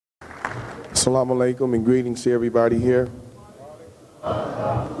Assalamu alaikum and greetings to everybody here.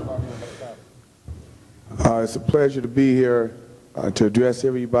 It's a pleasure to be here to address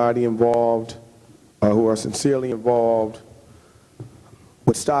everybody involved who are sincerely involved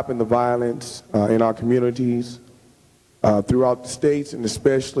with stopping the violence in our communities throughout the states, and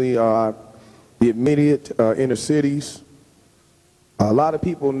especially the immediate inner cities. A lot of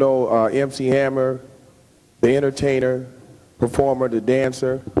people know MC Hammer, the entertainer, performer, the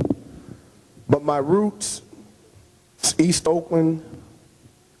dancer. But my roots, East Oakland,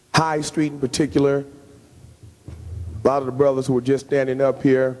 High Street in particular. A lot of the brothers who were just standing up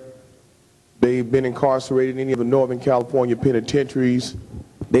here, they've been incarcerated in any of the Northern California penitentiaries.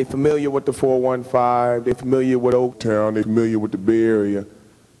 They're familiar with the 415, they're familiar with Oaktown, they're familiar with the Bay Area.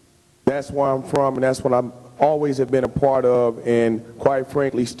 That's where I'm from, and that's what I always have been a part of, and quite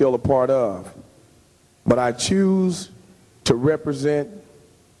frankly, still a part of. But I choose to represent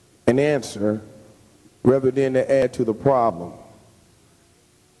an answer rather than to add to the problem.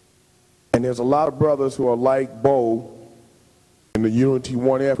 And there's a lot of brothers who are like Bo in the Unity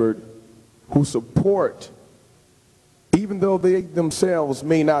One effort who support, even though they themselves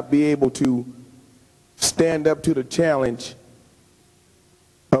may not be able to stand up to the challenge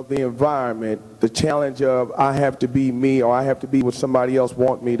of the environment, the challenge of I have to be me, or I have to be what somebody else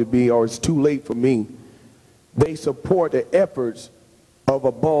wants me to be, or it's too late for me. They support the efforts of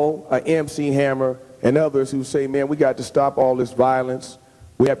a Bo, a MC Hammer, and others who say, man, we got to stop all this violence.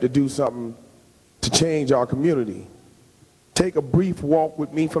 We have to do something to change our community. Take a brief walk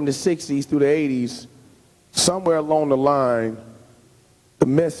with me from the 60s through the 80s. Somewhere along the line, the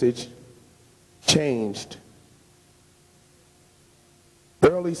message changed.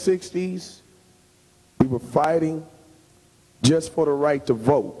 Early 60s, we were fighting just for the right to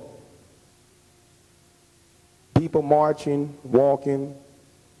vote. People marching, walking,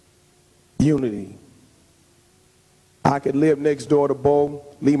 unity. I could live next door to Bo,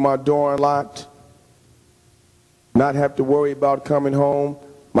 leave my door unlocked, not have to worry about coming home,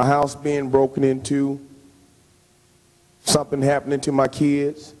 my house being broken into, something happening to my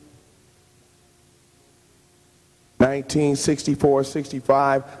kids. 1964,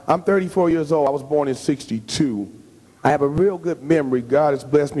 65. I'm 34 years old. I was born in 62. I have a real good memory. God has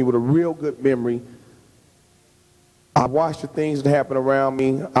blessed me with a real good memory. I watch the things that happen around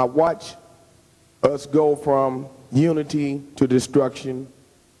me. I watch us go from unity to destruction,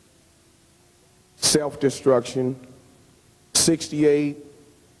 self-destruction. 68,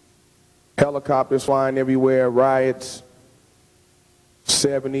 helicopters flying everywhere, riots.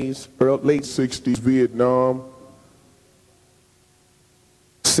 70s, late 60s, Vietnam.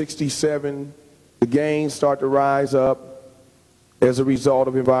 67, the gangs start to rise up as a result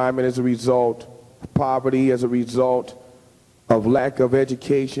of environment, as a result of poverty, as a result of lack of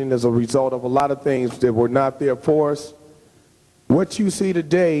education, as a result of a lot of things that were not there for us. What you see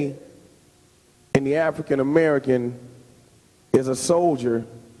today in the African American is a soldier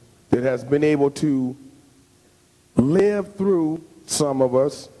that has been able to live through, some of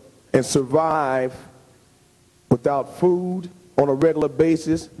us, and survive without food on a regular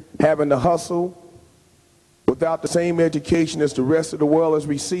basis, having to hustle without the same education as the rest of the world is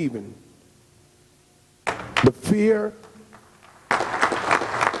receiving. The fear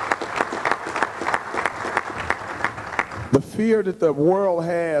that the world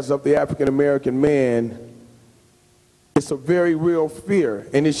has of the African American man, it's a very real fear,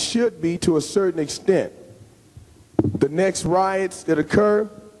 and it should be to a certain extent. The next riots that occur,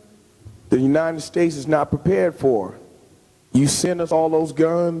 the United States is not prepared for. You sent us all those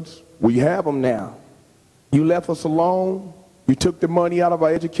guns, we have them now. You left us alone, you took the money out of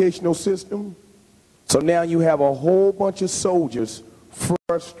our educational system, so now you have a whole bunch of soldiers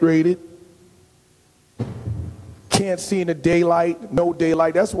frustrated, can't see in the daylight, no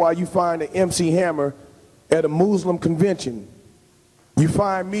daylight. That's why you find an MC Hammer at a Muslim convention. You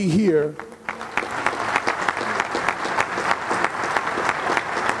find me here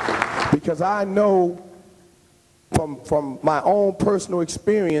because I know from my own personal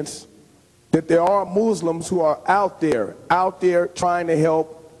experience that there are Muslims who are out there trying to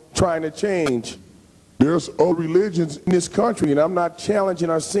help, trying to change. There's other religions in this country, and I'm not challenging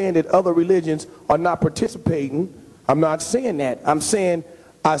or saying that other religions are not participating. I'm not saying that. I'm saying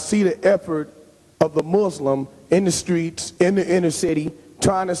I see the effort of the Muslim in the streets, in the inner city,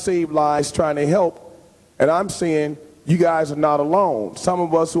 trying to save lives, trying to help. And I'm saying you guys are not alone. Some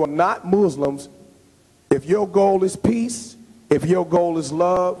of us who are not Muslims, if your goal is peace, if your goal is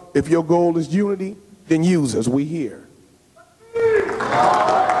love, if your goal is unity, then use us. We here.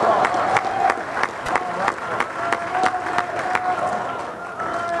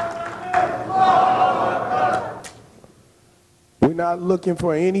 not looking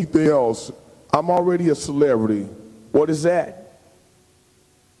for anything else. I'm already a celebrity. What is that?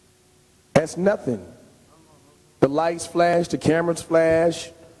 That's nothing. The lights flash, the cameras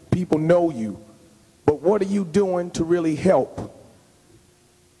flash, people know you. But what are you doing to really help?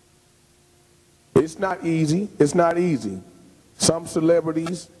 It's not easy. It's not easy. Some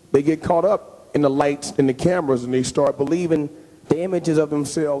celebrities, they get caught up in the lights and the cameras and they start believing the images of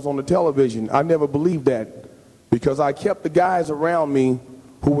themselves on the television. I never believed that because I kept the guys around me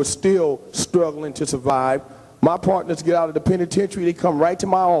who were still struggling to survive. My partners get out of the penitentiary, they come right to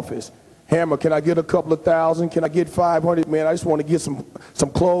my office. Hammer, can I get a couple of thousand? Can I get 500? Man, I just want to get some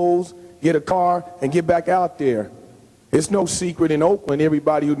clothes, get a car, and get back out there. It's no secret in Oakland,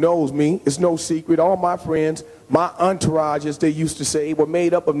 everybody who knows me, it's no secret. All my friends, my entourage, as they used to say, were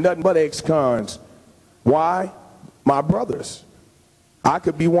made up of nothing but ex-cons. Why? My brothers. I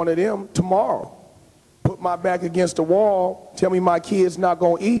could be one of them tomorrow. Put my back against the wall, tell me my kid's not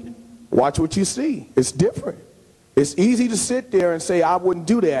going to eat. Watch what you see. It's different. It's easy to sit there and say, I wouldn't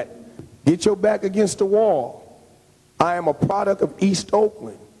do that. Get your back against the wall. I am a product of East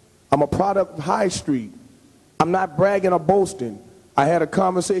Oakland. I'm a product of High Street. I'm not bragging or boasting. I had a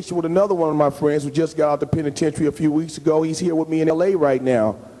conversation with another one of my friends who just got out the penitentiary a few weeks ago. He's here with me in LA right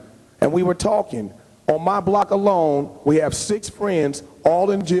now. And we were talking. On my block alone, we have 6 friends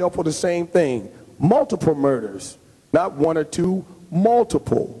all in jail for the same thing. Multiple murders. Not 1 or 2,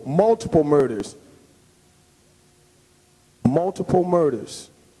 multiple murders. Multiple murders.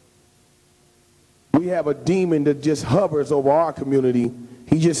 We have a demon that just hovers over our community.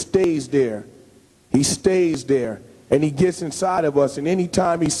 He just stays there. He stays there. And he gets inside of us. And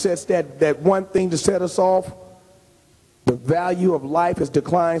anytime he sets that one thing to set us off, the value of life has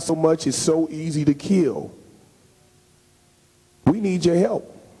declined so much, it's so easy to kill. We need your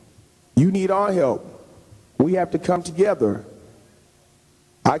help. You need our help. We have to come together.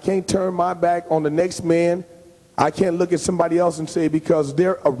 I can't turn my back on the next man. I can't look at somebody else and say because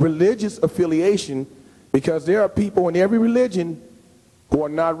they're a religious affiliation, because there are people in every religion who are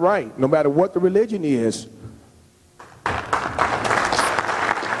not right, no matter what the religion is.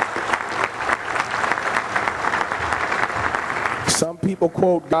 Some people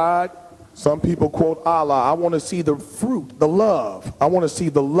quote God, some people quote Allah. I want to see the fruit, the love. I want to see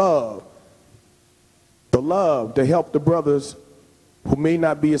the love to help the brothers who may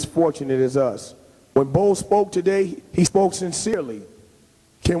not be as fortunate as us. When Bo spoke today, he spoke sincerely.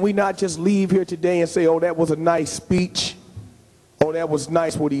 Can we not just leave here today and say, oh, that was a nice speech? Oh, that was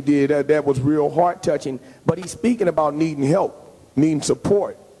nice what he did. That was real heart-touching. But he's speaking about needing help, needing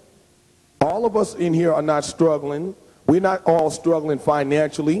support. All of us in here are not struggling. We're not all struggling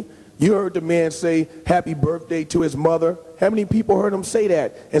financially. You heard the man say happy birthday to his mother. How many people heard him say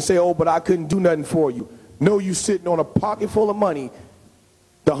that and say, oh, but I couldn't do nothing for you? No, you sitting on a pocket full of money.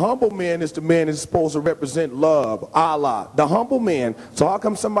 The humble man is the man that's supposed to represent love, Allah, the humble man. So how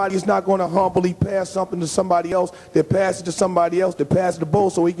come somebody's not going to humbly pass something to somebody else, that pass it to somebody else, that pass it to Bo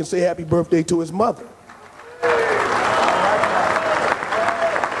so he can say happy birthday to his mother?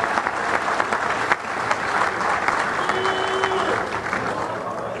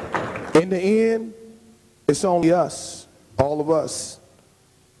 In the end, it's only us, all of us.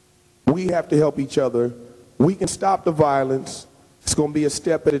 We have to help each other. We can stop the violence. It's going to be a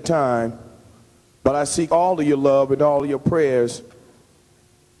step at a time. But I seek all of your love and all of your prayers.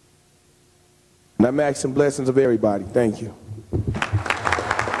 And I'm asking blessings of everybody. Thank you.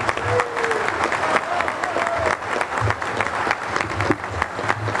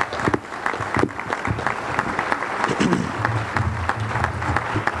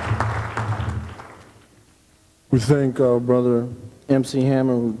 We thank our brother MC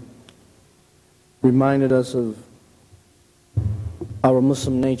Hammer, who reminded us of our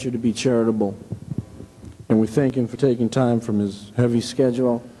Muslim nature to be charitable. And we thank him for taking time from his heavy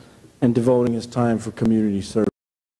schedule and devoting his time for community service.